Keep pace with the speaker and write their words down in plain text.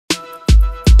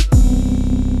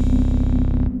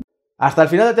Hasta el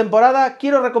final de temporada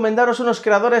quiero recomendaros unos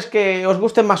creadores que os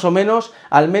gusten más o menos,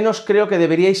 al menos creo que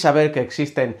deberíais saber que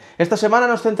existen. Esta semana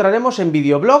nos centraremos en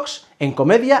videoblogs, en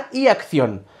comedia y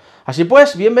acción. Así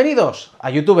pues, bienvenidos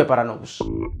a YouTube para Noobs.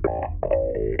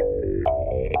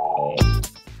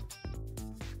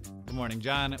 Good morning,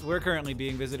 John. We're currently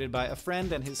being visited by a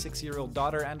friend and his 6-year-old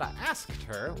daughter, and I asked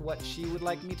her what she would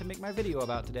like me to make my video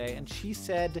about today, and she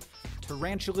said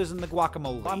tarantulas in the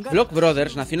guacamole. Vlog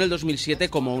Brothers nació en el 2007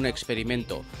 como un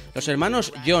experimento. Los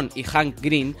hermanos John y Hank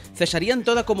Green cesarían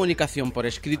toda comunicación por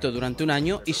escrito durante un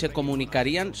año y se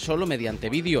comunicarían solo mediante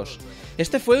vídeos.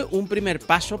 Este fue un primer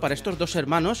paso para estos dos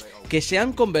hermanos que se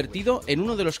han convertido en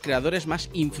uno de los creadores más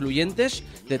influyentes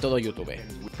de todo YouTube.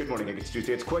 Good morning, it's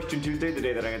Tuesday. It's Question Tuesday, the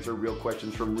day that I answer real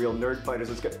questions from real nerd fighters.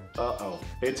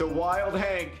 It's a wild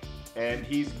Hank, and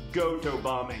he's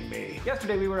goto-bombing me.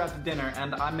 Yesterday we were out to dinner,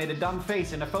 and I made a dumb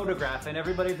face in a photograph, and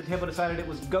everybody at the table decided it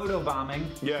was goto-bombing.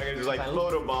 Yeah, it was like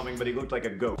photo-bombing, but he looked like a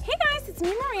goat. Hey guys, it's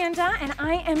me, Miranda, and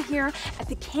I am here at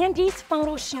the Candice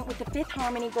photo shoot with the Fifth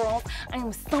Harmony girls. I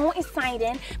am so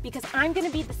excited because I'm going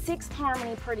to be the Sixth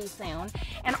Harmony pretty soon.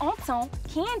 And also,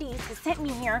 Candice has sent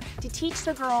me here to teach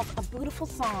the girls a beautiful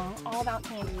song all about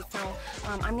Candice. So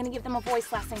I'm going to give them a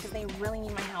voice lesson because they really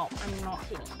need my help. I'm not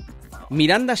kidding.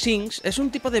 Miranda Sings es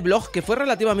un tipo de blog que fue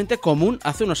relativamente común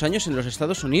hace unos años en los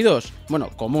Estados Unidos. Bueno,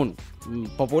 común,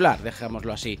 popular,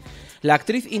 dejémoslo así. La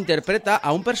actriz interpreta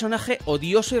a un personaje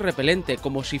odioso y repelente,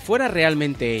 como si fuera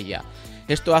realmente ella.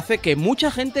 Esto hace que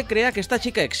mucha gente crea que esta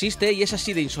chica existe y es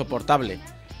así de insoportable.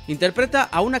 Interpreta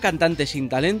a una cantante sin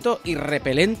talento y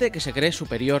repelente que se cree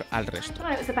superior al resto.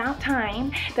 It's about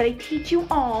time that I teach you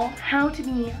all how to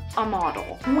be a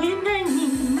model. When I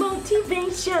need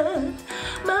motivation,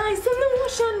 my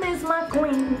solution is my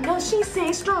queen, cause she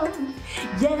stays strong.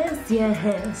 Yes,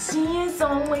 yes, she is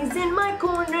always in my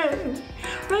corner.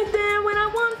 Right there when I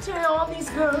want her, all these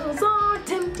girls are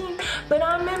tempting, but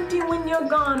I'm empty when you're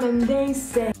gone and they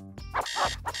say.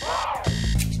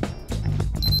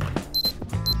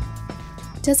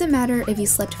 Doesn't matter if you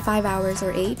slept 5 hours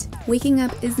or 8, waking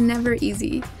up is never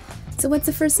easy. So what's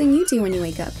the first thing you do when you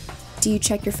wake up? Do you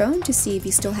check your phone to see if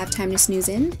you still have time to snooze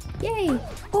in? Yay!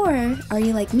 Or are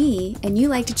you like me and you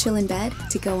like to chill in bed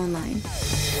to go online?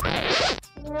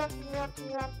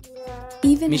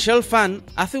 Michelle Phan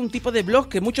hace un tipo de blog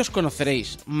que muchos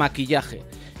conoceréis, maquillaje,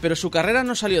 pero su carrera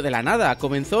no salió de la nada.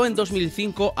 Comenzó en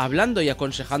 2005 hablando y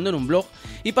aconsejando en un blog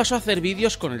y pasó a hacer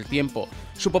vídeos con el tiempo.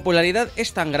 Su popularidad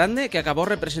es tan grande que acabó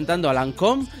representando a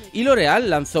Lancôme y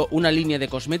L'Oréal lanzó una línea de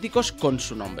cosméticos con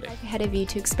su nombre.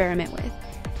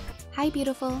 Hi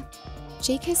beautiful.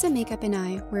 JK's makeup and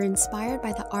I were inspired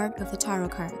by the art of the tarot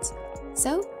cards.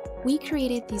 So, we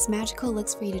created these magical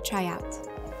looks for you to try out.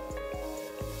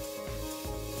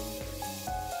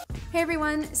 Hey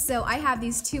everyone, so I have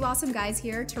these two awesome guys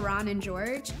here, Taran and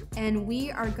George, and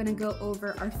we are gonna go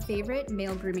over our favorite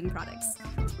male grooming products.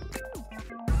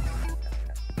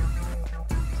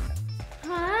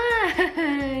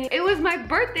 Hi! It was my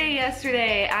birthday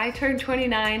yesterday. I turned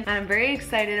 29 and I'm very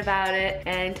excited about it,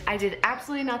 and I did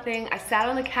absolutely nothing. I sat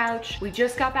on the couch. We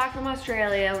just got back from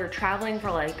Australia. We were traveling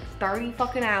for like 30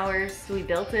 fucking hours. So we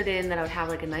built it in that I would have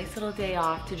like a nice little day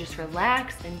off to just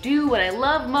relax and do what I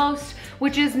love most,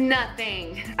 which is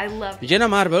nothing. I love Jenna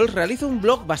Marbles realiza un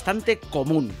blog bastante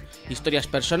común. Historias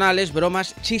personales,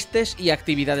 bromas, chistes y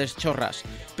actividades chorras.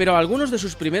 Pero algunos de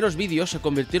sus primeros vídeos se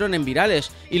convirtieron en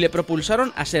virales y le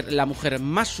propulsaron a ser la mujer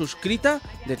más suscrita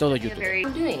de todo YouTube.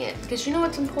 I'm doing it because you know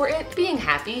what's important? Being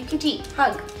happy. Cutie,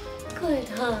 hug. Good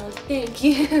hug, thank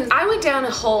you. I went down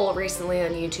a hole recently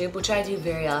on YouTube, which I do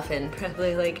very often,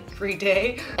 probably like every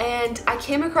day, and I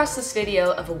came across this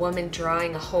video of a woman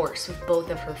drawing a horse with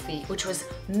both of her feet, which was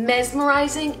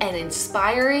mesmerizing and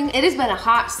inspiring. It has been a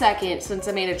hot second since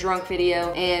I made a drunk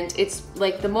video, and it's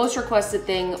like the most requested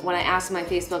thing when I ask my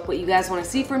Facebook what you guys want to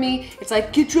see from me. It's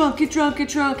like, get drunk, get drunk, get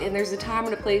drunk, and there's a time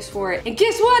and a place for it. And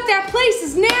guess what? That place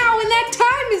is now, and that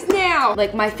time is now!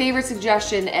 Like, my favorite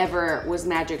suggestion ever was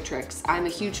magic tricks. I'm a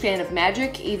huge fan of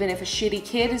magic, even if a shitty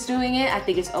kid is doing it. I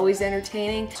think it's always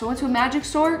entertaining. So I went to a magic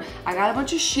store, I got a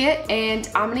bunch of shit, and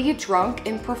I'm gonna get drunk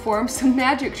and perform some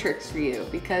magic tricks for you,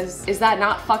 because is that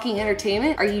not fucking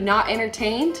entertainment? Are you not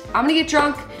entertained? I'm gonna get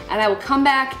drunk, and I will come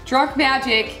back, drunk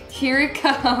magic, here it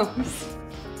comes.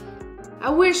 I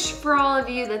wish for all of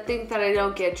you that think that I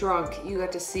don't get drunk, you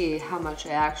got to see how much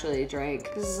I actually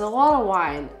drank. This is a lot of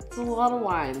wine. It's a lot of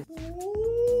wine.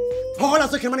 Hola,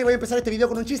 soy Germán y voy a empezar este video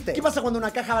con un chiste. ¿Qué pasa cuando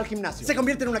una caja va al gimnasio? Se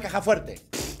convierte en una caja fuerte.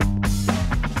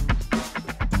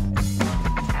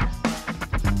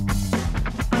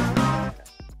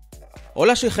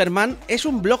 Hola, soy Germán es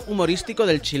un blog humorístico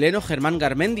del chileno Germán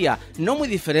Garmendia, no muy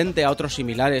diferente a otros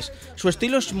similares. Su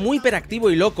estilo es muy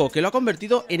hiperactivo y loco, que lo ha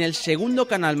convertido en el segundo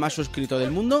canal más suscrito del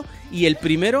mundo y el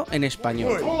primero en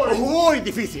español. ¡Uy,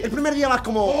 difícil! El primer día vas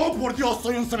como, ¡oh, por Dios,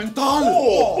 soy un cemental!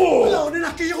 ¡Cuidado,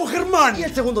 nenas, que llegó Germán! Y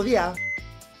el segundo día,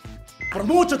 por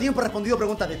mucho tiempo he respondido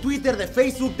preguntas de Twitter, de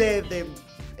Facebook, de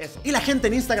eso. Y la gente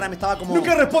en Instagram estaba como,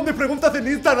 ¡nunca respondes preguntas en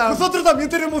Instagram! ¡Nosotros también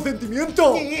tenemos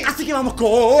sentimientos! Sí. Así que vamos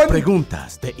con...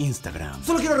 preguntas de Instagram.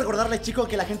 Solo quiero recordarles, chicos,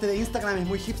 que la gente de Instagram es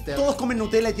muy hipster. Todos comen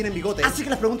Nutella y tienen bigote. Así que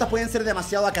las preguntas pueden ser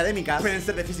demasiado académicas. Pueden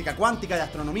ser de física cuántica, de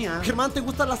astronomía. Germán, ¿te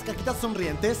gustan las caquitas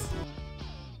sonrientes?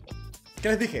 ¿Qué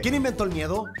les dije? ¿Quién inventó el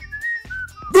miedo?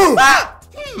 ¡Ah!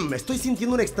 Estoy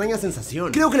sintiendo una extraña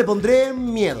sensación. Creo que le pondré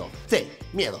miedo. Sí,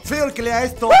 miedo. Feo el que lea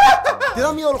esto. ¿Te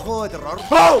da miedo el juego de terror?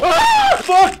 ¡Oh!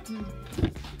 ¡Fuck!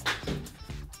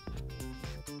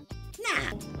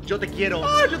 Nah. Yo te quiero.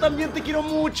 ¡Ah, yo también te quiero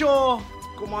mucho!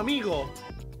 Como amigo.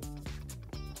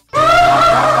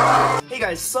 Hey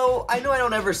guys, so I know I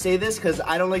don't ever say this because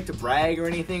I don't like to brag or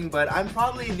anything, but I'm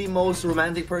probably the most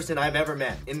romantic person I've ever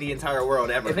met in the entire world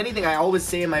ever. If anything, I always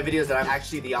say in my videos that I'm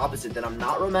actually the opposite, that I'm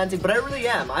not romantic, but I really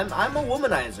am. I'm a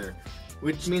womanizer,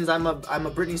 which means I'm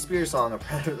a Britney Spears song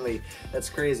apparently. That's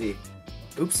crazy.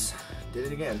 Oops.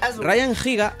 Ryan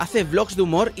Giga hace vlogs de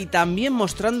humor y también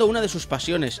mostrando una de sus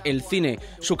pasiones, el cine.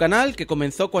 Su canal, que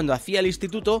comenzó cuando hacía el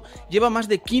instituto, lleva más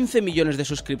de 15 millones de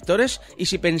suscriptores y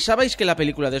si pensabais que la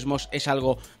película de Smos es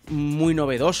algo muy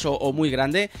novedoso o muy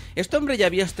grande, este hombre ya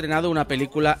había estrenado una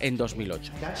película en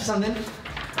 2008.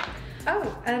 Oh,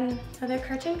 another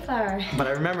cartoon flower. But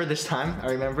I remember this time,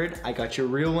 I got your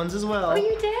real ones as well. Oh,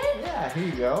 you did? Yeah, here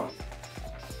you go.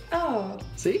 Oh.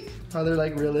 See how they're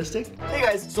like realistic? Hey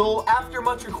guys, so after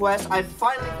much request, I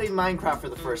finally played Minecraft for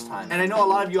the first time. And I know a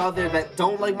lot of you out there that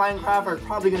don't like Minecraft are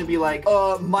probably gonna be like,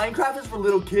 Minecraft is for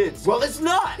little kids. Well, it's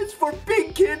not! It's for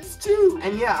big kids too!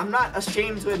 And yeah, I'm not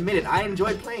ashamed to admit it, I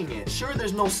enjoy playing it. Sure,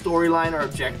 there's no storyline or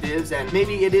objectives, and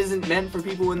maybe it isn't meant for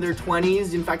people in their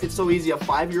 20s. In fact, it's so easy a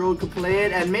 5-year-old could play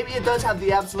it, and maybe it does have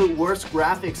the absolute worst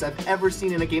graphics I've ever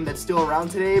seen in a game that's still around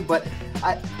today, but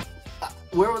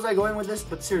where was I going with this?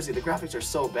 But seriously, the graphics are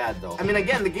so bad though. I mean,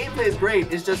 again, the gameplay is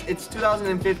great, it's just, it's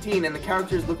 2015 and the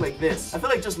characters look like this. I feel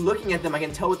like just looking at them, I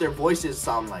can tell what their voices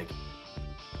sound like.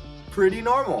 Pretty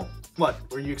normal. What,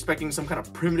 were you expecting some kind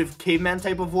of primitive caveman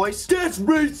type of voice? That's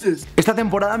racist! Esta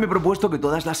temporada me he propuesto que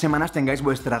todas las semanas tengáis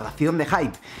vuestra ración de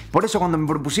hype. Por eso cuando me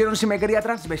propusieron si me quería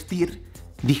transvestir,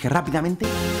 dije rápidamente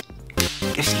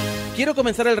que sí. Quiero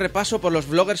comenzar el repaso por los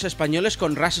vloggers españoles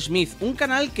con Rush Smith, un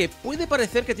canal que puede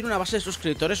parecer que tiene una base de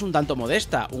suscriptores un tanto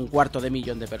modesta,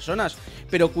 250.000 de personas,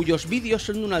 pero cuyos vídeos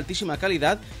son de una altísima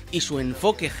calidad y su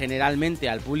enfoque generalmente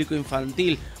al público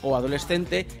infantil o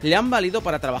adolescente le han valido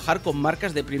para trabajar con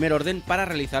marcas de primer orden para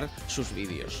realizar sus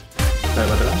vídeos.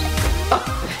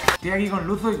 Estoy aquí con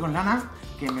Luzo y con Lana,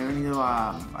 que me he venido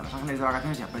a Los Ángeles de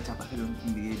vacaciones y aprovecho para hacer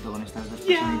un videito con estas dos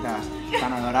personitas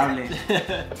tan adorables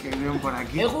que veo por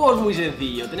aquí. El juego es muy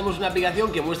sencillo, tenemos una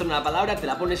aplicación que muestra una palabra, te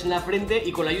la pones en la frente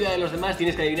y con la ayuda de los demás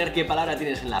tienes que adivinar qué palabra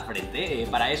tienes en la frente.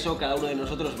 Para eso cada uno de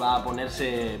nosotros va a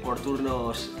ponerse por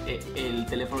turnos el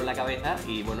teléfono en la cabeza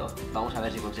y bueno, vamos a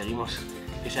ver si conseguimos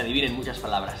que se adivinen muchas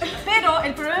palabras. Pero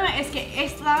el problema es que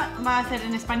esta va a ser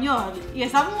en español y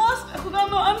estábamos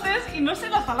jugando antes y no sé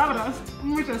las palabras,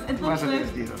 muchas, entonces... Va a ser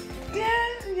divertido.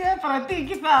 Para ti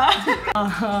quizá.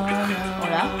 Hola,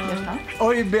 ya está.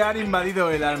 Hoy me han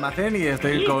invadido el almacén y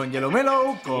estoy con Yellow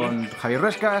Mellow, con Javier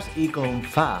Ruescas y con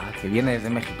Fa, que viene desde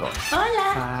México.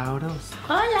 Hola. Fauros.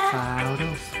 Hola.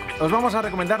 Fauros. Os vamos a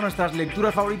recomendar nuestras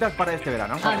lecturas favoritas para este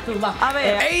verano. Artur, va. A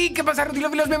ver. ¡Hey! ¿Qué pasa,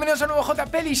 rutilófilos? Bienvenidos a un nuevo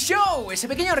JPeli Show, ese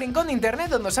pequeño rincón de internet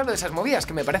donde os hablo de esas movidas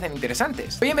que me parecen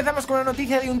interesantes. Hoy empezamos con una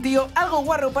noticia de un tío algo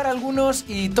guarro para algunos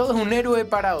y todo un héroe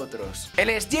para otros. Él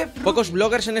es Jeff. Pocos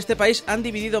bloggers en este país han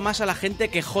dividido más a la gente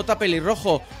que J.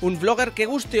 Pelirrojo, un vlogger que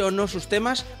guste o no sus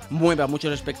temas, mueve a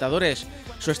muchos espectadores.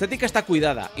 Su estética está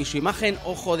cuidada y su imagen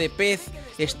ojo de pez,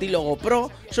 estilo GoPro,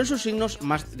 son sus signos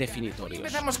más definitorios.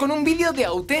 Empezamos con un vídeo de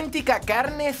auténtica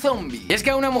carne zombie. Y es que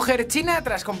a una mujer china,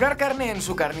 tras comprar carne en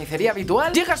su carnicería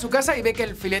habitual, llega a su casa y ve que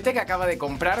el filete que acaba de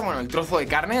comprar, bueno, el trozo de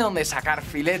carne donde sacar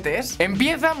filetes,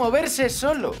 empieza a moverse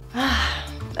solo.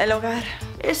 El hogar.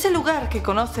 Ese lugar que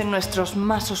conocen nuestros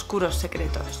más oscuros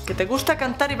secretos. Que te gusta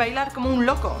cantar y bailar como un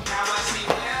loco.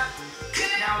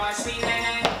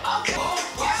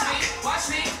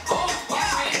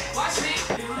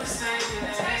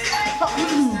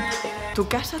 Tu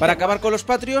casa. Para acabar con los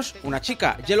patrios, una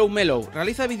chica, Yellow Mellow,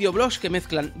 realiza videoblogs que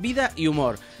mezclan vida y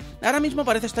humor. ahora mismo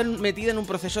parece estar metida en un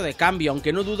proceso de cambio,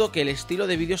 aunque no dudo que el estilo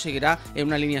de vídeo seguirá en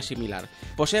una línea similar.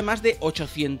 Posee más de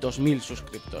 800.000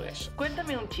 suscriptores.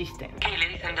 Cuéntame un chiste. ¿Qué le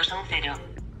dicen 2 a un 0?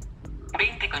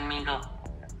 20 conmigo.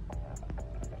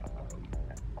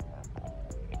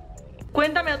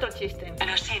 Cuéntame otro chiste.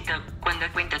 Lo siento, cuando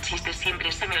cuento chistes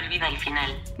siempre se me olvida el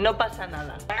final. No pasa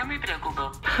nada. No me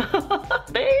preocupo.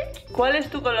 ¿Ves? ¿Cuál es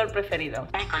tu color preferido?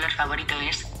 Mi color favorito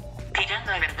es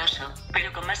tirando a verdoso,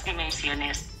 pero con más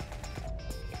dimensiones.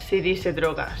 Siri se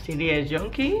droga. Siri es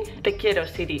junkie. Te quiero,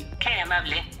 Siri. Qué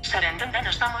amable. Sarandonda,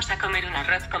 nos vamos a comer un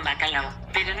arroz con bacalao.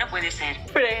 Pero no puede ser.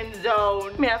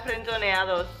 Friendzone. Me ha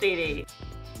friendzoneado, Siri.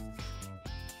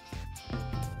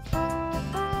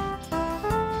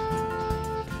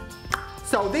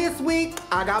 So this week,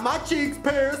 I got my cheeks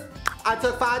pierced. I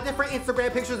took 5 different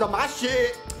Instagram pictures of my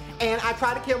shit, and I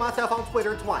tried to kill myself on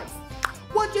Twitter twice.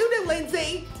 What'd you do,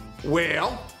 Lindsay?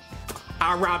 Well,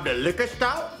 I robbed a liquor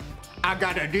store, I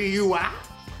got a DUI,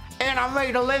 and I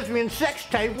made a lesbian sex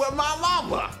tape with my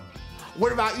mama.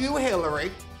 What about you,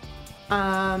 Hillary?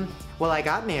 Well, I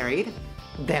got married,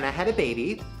 then I had a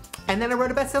baby, and then I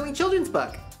wrote a best-selling children's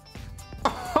book.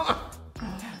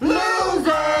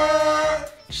 Loser!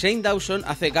 Shane Dawson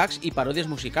hace gags y parodias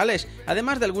musicales,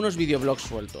 además de algunos videoblogs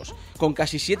sueltos. Con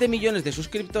casi 7 millones de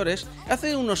suscriptores,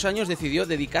 hace unos años decidió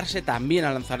dedicarse también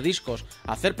a lanzar discos,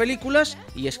 a hacer películas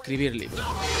y escribir libros.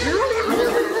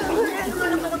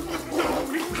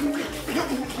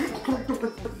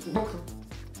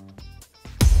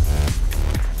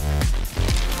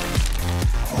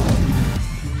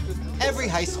 Every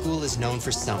high school is known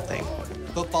for something.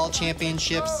 Football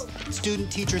championships,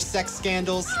 student-teacher sex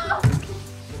scandals,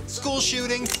 school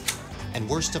shootings, and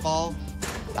worst of all,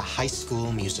 the High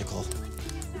School Musical.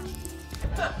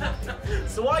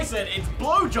 So I said it's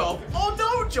blowjob or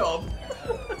no job.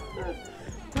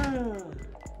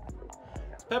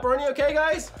 Pepperoni okay,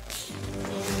 guys?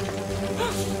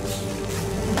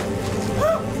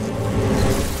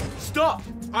 Stop!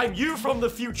 I'm you from the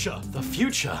future. The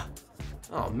future?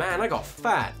 Oh man, I got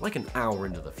fat, like an hour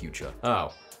into the future.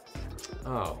 Oh,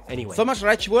 anyway. Thomas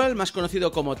Rachwell, más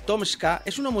conocido como Tomska,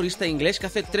 es un humorista inglés que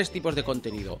hace 3 tipos de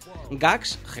contenido: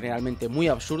 gags, generalmente muy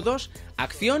absurdos,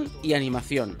 acción y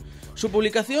animación. Su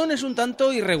publicación es un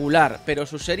tanto irregular, pero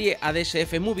su serie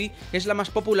ADSF Movie es la más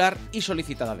popular y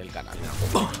solicitada del canal.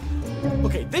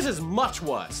 Okay, this is much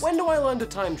worse. When do I learn to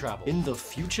time travel? In the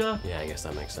future? Yeah, I guess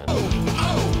that makes sense.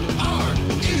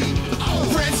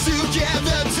 Friends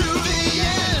together to the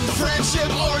end. Friendship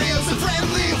Oreos and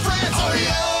friendly friends.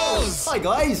 Oreos! Hi,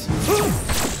 guys.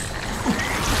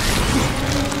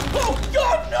 Oh,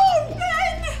 God, no!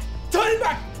 Ben! Turn it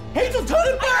back! Hazel, turn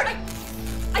it back!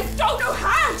 I don't know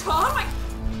how, Tom!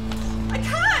 I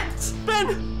can't!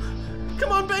 Ben!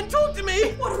 Come on, Ben, talk to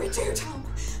me! What do we do, Tom?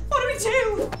 What do we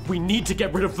do? We need to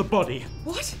get rid of the body.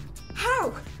 What?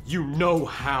 How? You know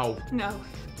how. No.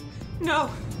 No.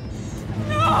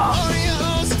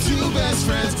 Oreos, 2 best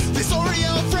friends. This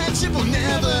Oreo friendship will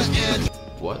never end.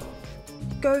 What?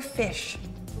 Go fish.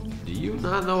 Do you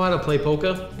not know how to play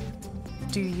poker?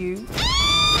 Do you?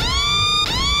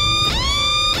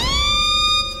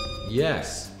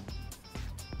 Yes.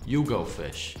 You go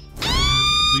fish.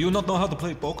 Do you not know how to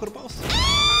play poker, boss?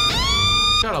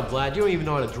 Shut up, Vlad. You don't even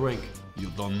know how to drink.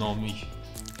 You don't know me.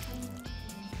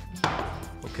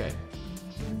 Okay.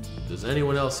 Does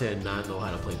anyone else here not know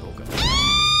how to play poker?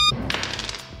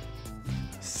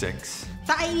 6.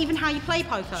 That ain't even how you play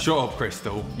poker. Shut up,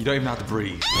 Crystal. You don't even have to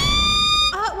breathe.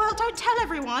 Well, don't tell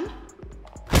everyone.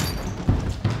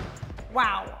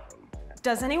 Wow.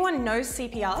 Does anyone know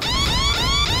CPR?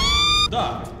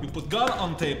 You put gun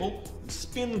on table,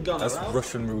 spin gun That's around.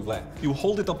 Russian roulette. You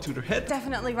hold it up to their head.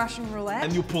 Definitely Russian roulette.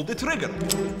 And you pull the trigger.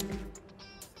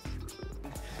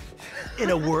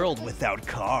 In a world without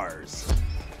cars.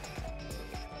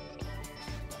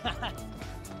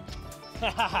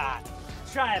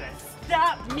 Try to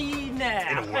stop me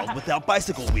now. In a world without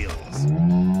bicycle wheels.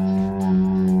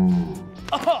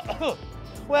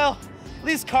 Well, at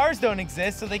least cars don't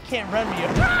exist, so they can't run me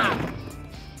over.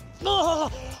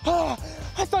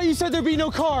 I thought you said there'd be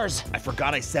no cars. I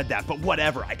forgot I said that, but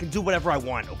whatever. I can do whatever I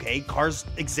want, okay? Cars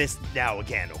exist now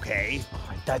again, okay?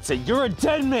 That's it. You're a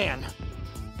dead man.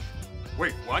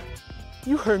 Wait, what?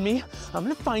 You heard me. I'm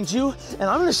gonna find you, and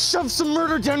I'm gonna shove some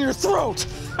murder down your throat.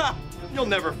 You'll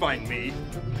never find me.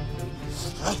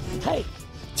 Hey,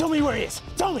 tell me where he is.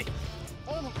 Tell me.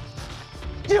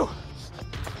 You.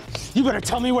 You better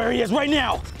tell me where he is right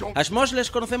now. A Smosh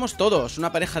les conocemos todos,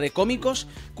 una pareja de cómicos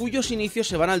cuyos inicios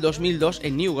se van al 2002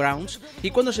 en Newgrounds,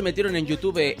 y cuando se metieron en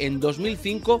YouTube en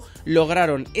 2005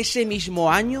 lograron ese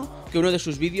mismo año que uno de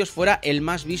sus vídeos fuera el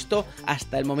más visto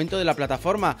hasta el momento de la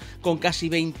plataforma, con casi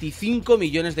 25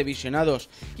 millones de visionados.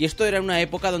 Y esto era una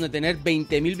época donde tener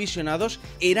 20.000 visionados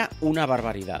era una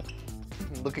barbaridad.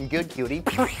 Looking good, cutie.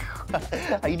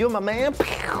 How you doing, my man?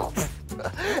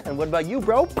 And what about you,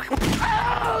 bro?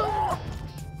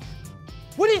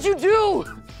 What did you do?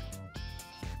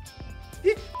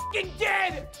 He's f***ing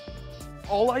dead!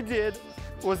 All I did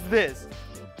was this.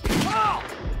 Oh!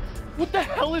 What the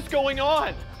hell is going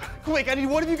on? Quick, I need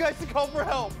one of you guys to call for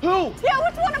help. Who? Yeah,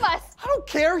 which one of us? I don't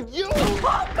care, you!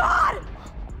 Oh, God!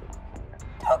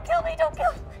 Don't kill me, don't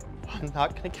kill me. I'm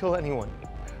not gonna kill anyone.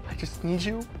 I just need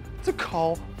you to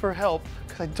call for help,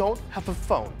 because I don't have a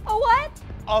phone. A what?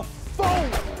 A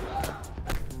phone!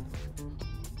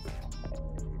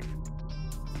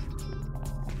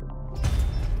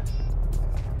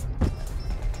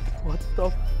 What the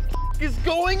f is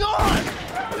going on?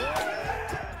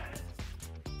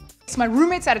 So my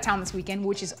roommate's out of town this weekend,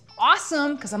 which is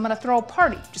awesome because I'm gonna throw a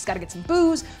party. Just gotta get some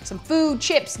booze, some food,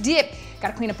 chips, dip.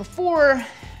 Gotta clean up before,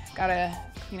 gotta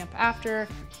clean up after.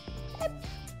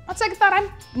 On second thought, I'm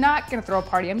not gonna throw a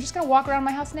party. I'm just gonna walk around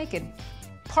my house naked.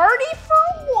 Party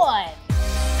for what?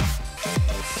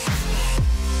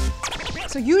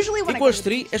 So usually when Equals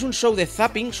 3 es un show de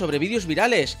zapping sobre vídeos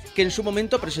virales que en su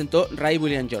momento presentó Ray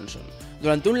William Johnson.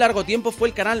 Durante un largo tiempo fue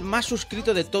el canal más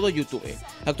suscrito de todo YouTube.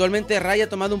 Actualmente Ray ha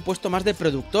tomado un puesto más de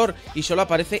productor y solo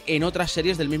aparece en otras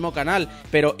series del mismo canal,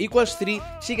 pero Equals 3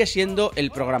 sigue siendo el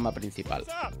programa principal.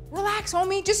 Relax,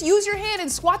 homie. Just use your hand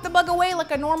and swat the bug away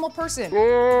like a normal person.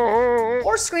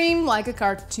 Or scream like a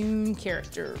cartoon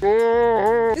character.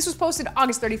 This was posted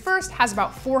August 31st, has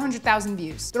about 400,000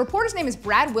 views. The reporter's name is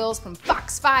Brad Wills from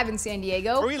Fox 5 in San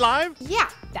Diego. Are we live? Yeah,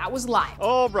 that was live.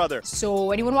 Oh, brother. So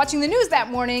anyone watching the news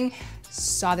that morning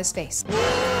saw this face.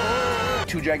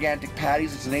 2 gigantic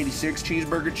patties, it's an 86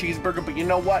 cheeseburger, but you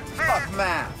know what? Fuck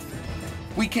math.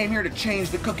 We came here to change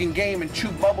the cooking game and chew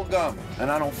bubblegum, and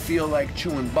I don't feel like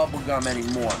chewing bubblegum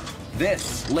anymore.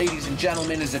 This, ladies and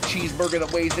gentlemen, is a cheeseburger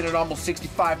that weighs in at almost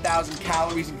 65,000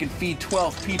 calories and can feed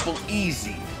 12 people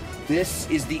easy. This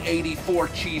is the 84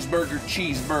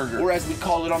 cheeseburger, or as we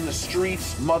call it on the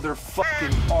streets,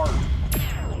 motherfucking art.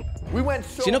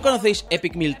 Si no conocéis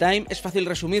Epic Meal Time, es fácil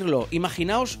resumirlo.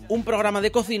 Imaginaos un programa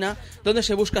de cocina donde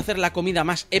se busca hacer la comida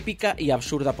más épica y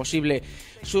absurda posible.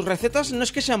 Sus recetas no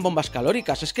es que sean bombas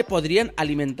calóricas, es que podrían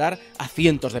alimentar a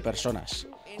cientos de personas.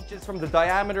 Inches from the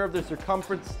diameter of the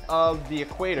circumference of the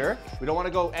equator. We don't want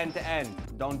to go end to end.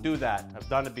 Don't do that. I've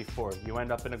done it before. You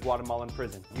end up in a Guatemalan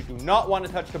prison. You do not want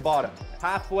to touch the bottom.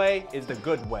 Halfway is the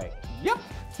good way. Yep.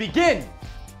 Begin.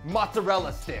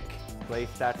 Mozzarella stick.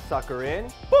 Place that sucker in.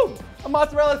 Boom! A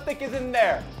mozzarella stick is in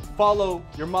there. Follow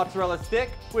your mozzarella stick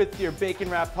with your bacon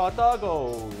wrapped hot dog.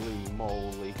 Holy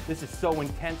moly. This is so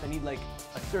intense. I need like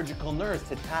a surgical nurse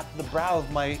to tap the brow of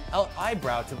my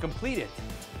eyebrow to complete it.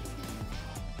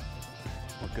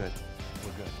 We're good.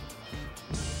 We're good.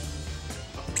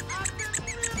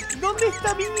 ¿Dónde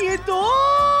está mi nieto?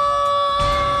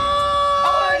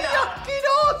 ¡Ay,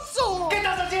 asqueroso! ¿Qué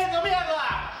estás haciendo,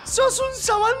 mierda? ¡Sos un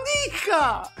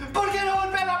sabandija! ¿Por qué no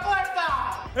golpeas la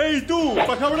puerta? ¡Ey tú,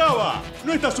 paja brava!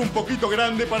 ¿No estás un poquito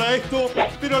grande para esto,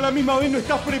 pero a la misma vez no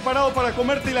estás preparado para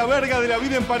comerte la verga de la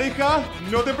vida en pareja?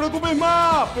 No te preocupes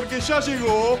más, porque ya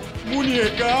llegó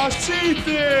Muñeca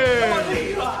Existen.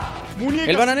 ¡Arriba!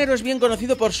 El bananero es bien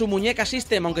conocido por su Muñeca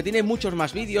System, aunque tiene muchos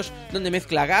más vídeos donde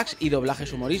mezcla gags y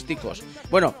doblajes humorísticos.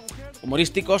 Bueno,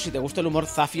 humorísticos si te gusta el humor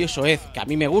zafio y soez, que a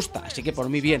mí me gusta, así que por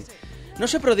mí bien. No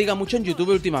se prodiga mucho en YouTube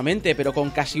últimamente, pero con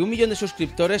casi 1 millón de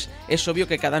suscriptores es obvio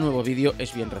que cada nuevo vídeo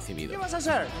es bien recibido. ¿Qué vas a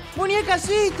hacer? ¡Muñeca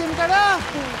System, carajo!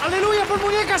 ¡Aleluya por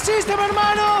Muñeca System,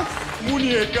 hermanos!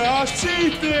 ¡Muñeca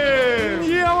System!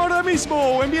 Y ahora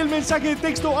mismo envía el mensaje de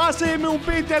texto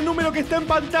ACMUPT al número que está en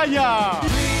pantalla.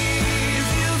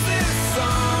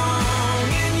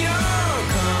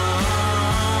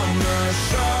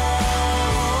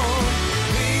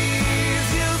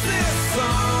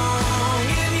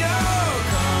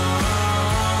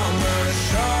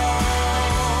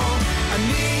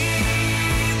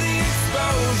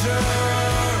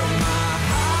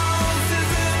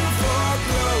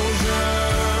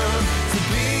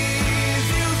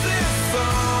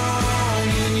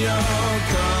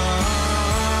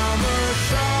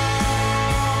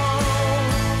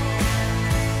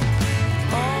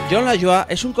 John LaJoie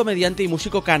es un comediante y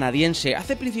músico canadiense.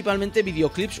 Hace principalmente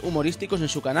videoclips humorísticos en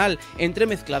su canal,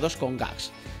 entremezclados con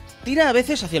gags. Tira a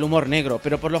veces hacia el humor negro,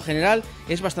 pero por lo general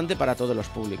es bastante para todos los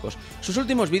públicos. Sus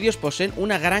últimos vídeos poseen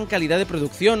una gran calidad de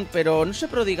producción, pero no se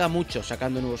prodiga mucho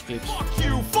sacando nuevos clips. Fuck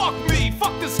you, fuck me,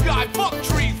 fuck the sky, fuck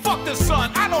trees, fuck the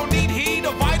sun. I don't need heat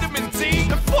or vitamin D.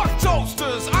 And fuck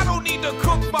toasters, I don't need to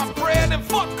cook my bread. And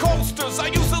fuck coasters, I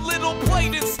use a little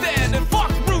plate instead. And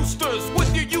fuck roosters,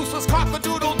 with your useless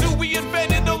cock-a-doodle-doo. We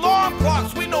invented alarm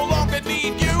clocks, we no longer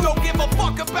need you. Don't give a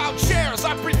fuck about chairs,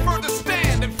 I prefer to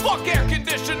stand. And fuck air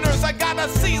conditioners, I got a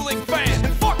ceiling fan.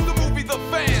 And fuck the movie The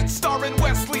Fan, starring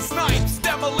Wesley Snipes.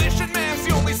 Demolition Man's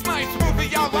the only Snipes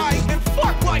movie I like. And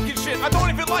fuck liking shit, I don't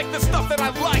even like the stuff that I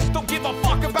like. Don't give a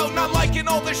fuck about not liking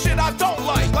all the shit I don't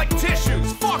like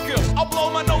tissues, fuck 'em, I'll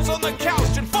blow my nose on the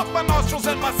couch. And fuck my nostrils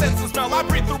and my sense of smell, I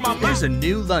breathe through my mouth. There's a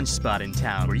new lunch spot in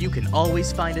town where you can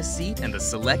always find a seat and the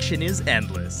selection is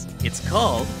endless. It's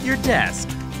called your desk.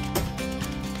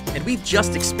 And we've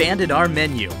just expanded our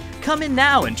menu. Come in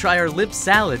now and try our lip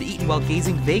salad eaten while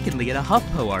gazing vacantly at a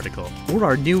HuffPo article. Or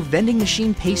our new vending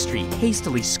machine pastry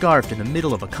hastily scarfed in the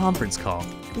middle of a conference call.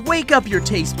 Wake up your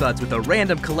taste buds with a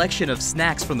random collection of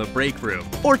snacks from the break room.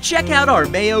 Or check out our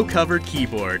mayo-covered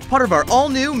keyboard, part of our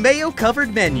all-new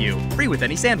mayo-covered menu, free with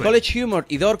any sandwich. College Humor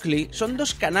y Dorkly son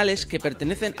dos canales que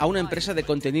pertenecen a una empresa de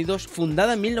contenidos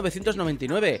fundada en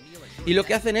 1999 y lo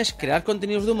que hacen es crear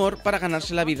contenidos de humor para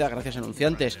ganarse la vida gracias a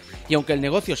anunciantes. Y aunque el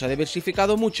negocio se ha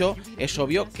diversificado mucho, es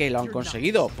obvio que lo han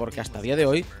conseguido, porque hasta el día de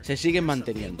hoy se siguen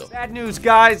manteniendo. Bad news,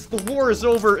 guys. The war is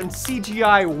over and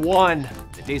CGI won.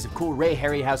 The days of cool Ray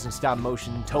Harryhausen stop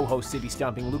motion, Toho city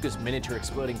stomping, Lucas miniature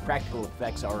exploding practical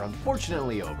effects are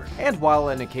unfortunately over. And while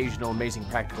an occasional amazing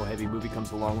practical heavy movie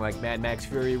comes along like Mad Max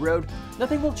Fury Road,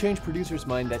 nothing will change producers'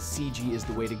 mind that CG is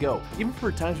the way to go, even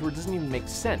for times where it doesn't even make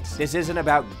sense. This isn't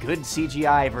about good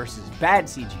CGI versus bad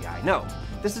CGI, no.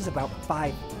 This is about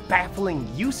 5 baffling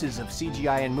uses of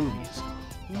CGI in movies.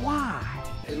 Why?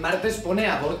 El martes pone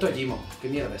aborto Jimo. ¿Qué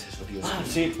mierda es eso, tío?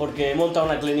 Sí, porque he montado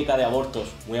una clínica de abortos,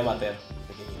 muy amateur.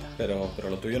 Pero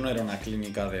lo tuyo no era una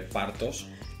clínica de partos.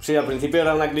 Sí, al principio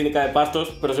era una clínica de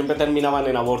partos, pero siempre terminaban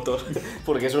en abortos,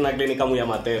 porque es una clínica muy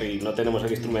amateur y no tenemos el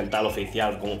instrumental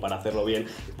oficial como para hacerlo bien.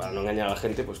 Y para no engañar a la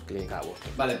gente, pues clínica de abortos.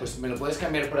 Vale, pues me lo puedes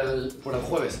cambiar por el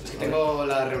jueves. Es que tengo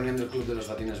la reunión del Club de los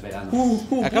Latines Veganos.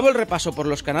 Acabo el repaso por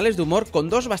los canales de humor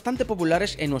con dos bastante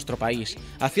populares en nuestro país,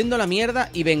 Haciendo la Mierda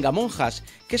y Vengamonjas,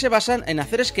 que se basan en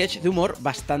hacer sketch de humor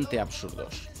bastante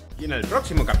absurdos. Y en el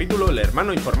próximo capítulo, el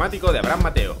hermano informático de Abraham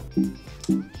Mateo.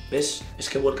 ¿Ves? Es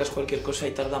que vuelcas cualquier cosa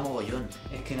y tarda mogollón.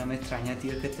 Es que no me extraña,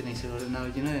 tío, que tenéis el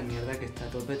ordenador lleno de mierda, que está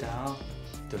todo petado.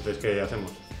 Entonces, ¿qué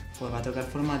hacemos? Pues va a tocar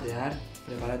formatear.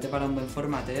 Prepárate para un buen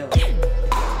formateo.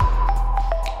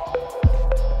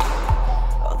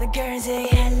 All the girls say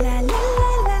la la la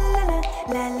la la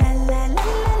la la la la.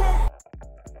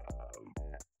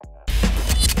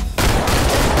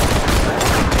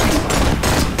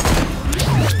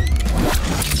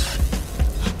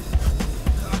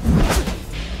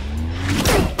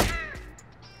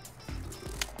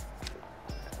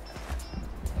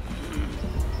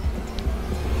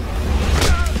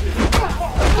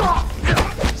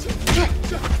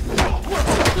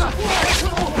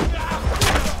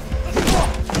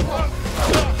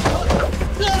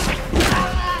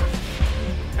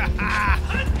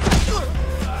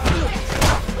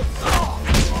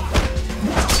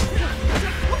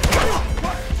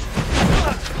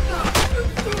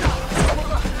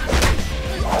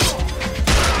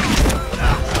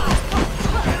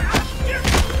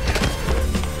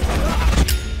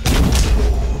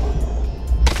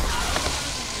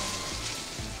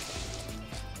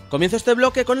 Comienzo este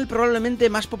bloque con el probablemente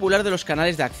más popular de los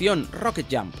canales de acción, Rocket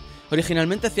Jump.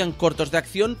 Originalmente hacían cortos de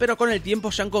acción, pero con el tiempo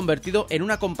se han convertido en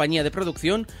una compañía de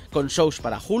producción con shows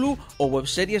para Hulu o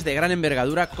webseries de gran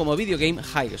envergadura como Video Game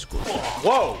High School.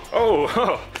 Whoa! Oh!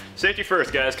 Safety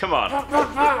first, guys. Come on.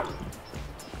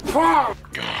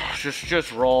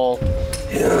 Just roll.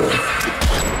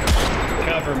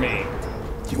 Cover me.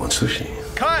 Do you want sushi?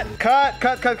 Cut!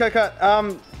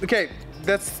 Okay,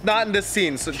 that's not in this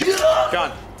scene. So,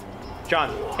 John.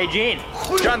 Hey, Gene.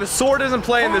 John, the sword doesn't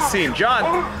play in this scene. John.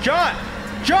 Who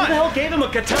the hell gave him a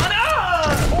katana?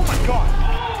 Oh my god.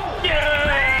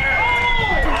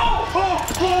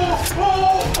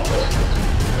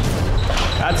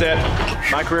 That's it.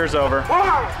 My career's over.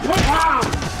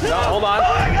 No, hold on.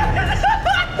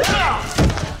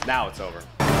 Now it's over.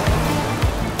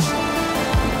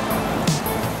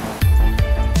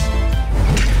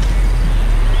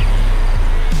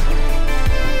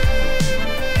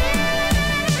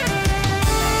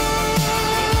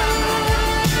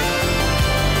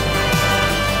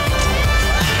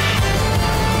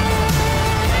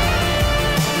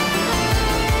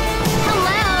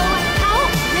 Hello,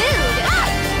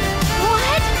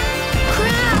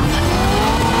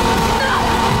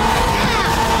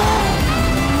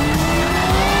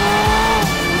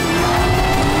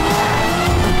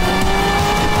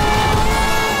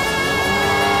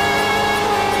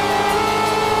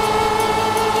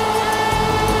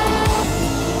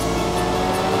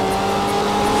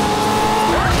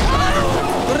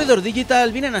 Creador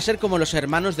Digital vienen a ser como los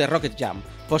hermanos de Rocket Jump.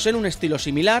 Poseen un estilo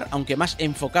similar, aunque más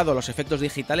enfocado a los efectos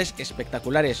digitales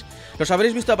espectaculares. Los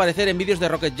habréis visto aparecer en vídeos de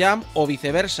Rocket Jump o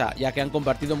viceversa, ya que han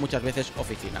compartido muchas veces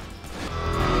oficina.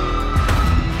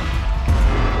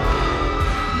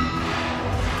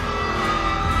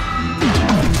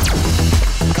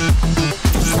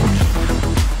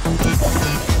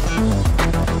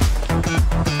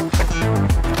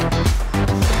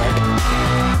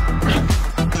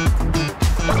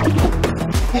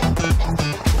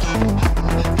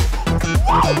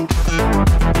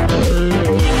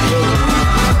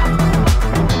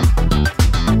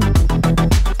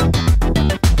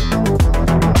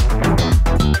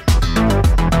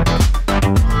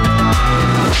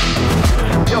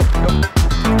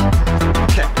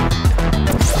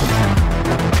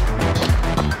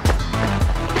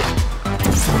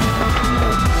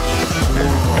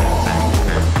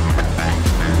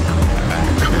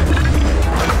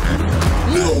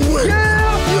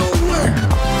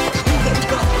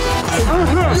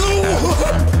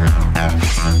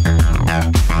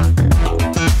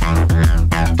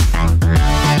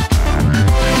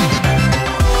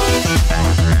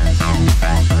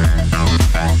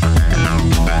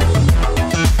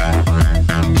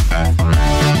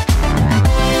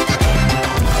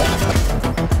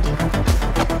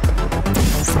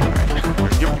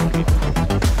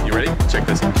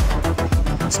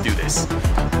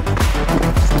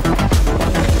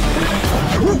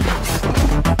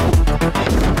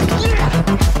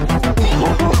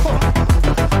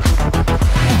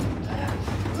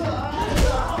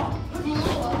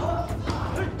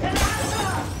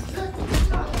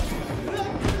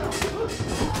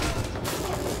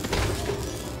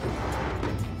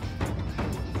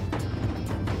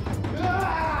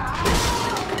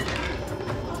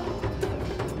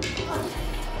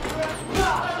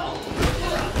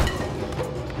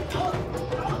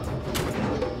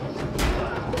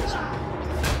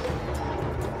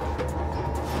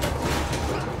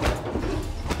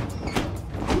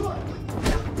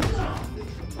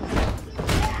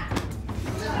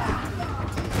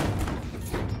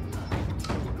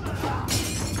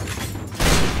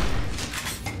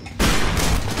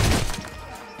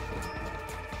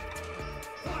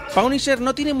 Punisher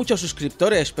no tiene muchos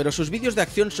suscriptores, pero sus vídeos de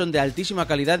acción son de altísima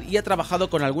calidad y ha trabajado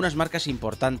con algunas marcas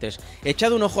importantes.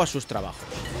 Echad un ojo a sus trabajos.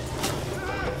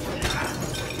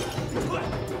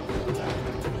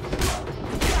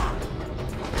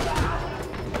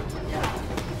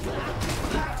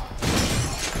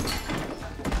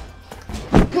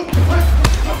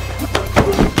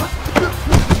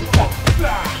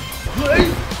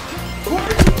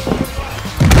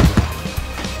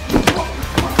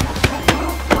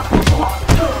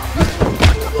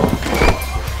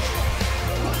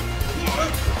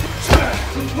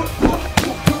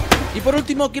 Y por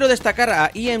último quiero destacar a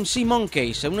EMC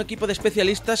Monkeys, un equipo de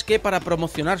especialistas que para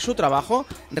promocionar su trabajo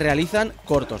realizan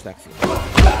cortos de acción.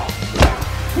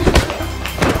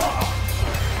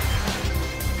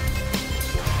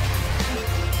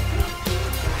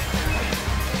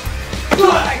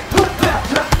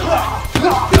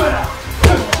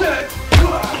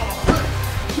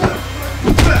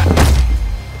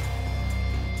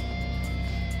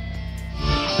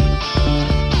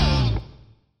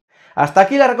 Hasta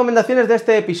aquí las recomendaciones de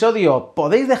este episodio.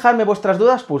 Podéis dejarme vuestras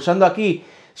dudas pulsando aquí.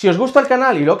 Si os gusta el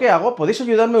canal y lo que hago, podéis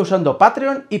ayudarme usando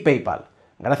Patreon y PayPal.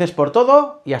 Gracias por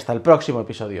todo y hasta el próximo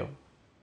episodio.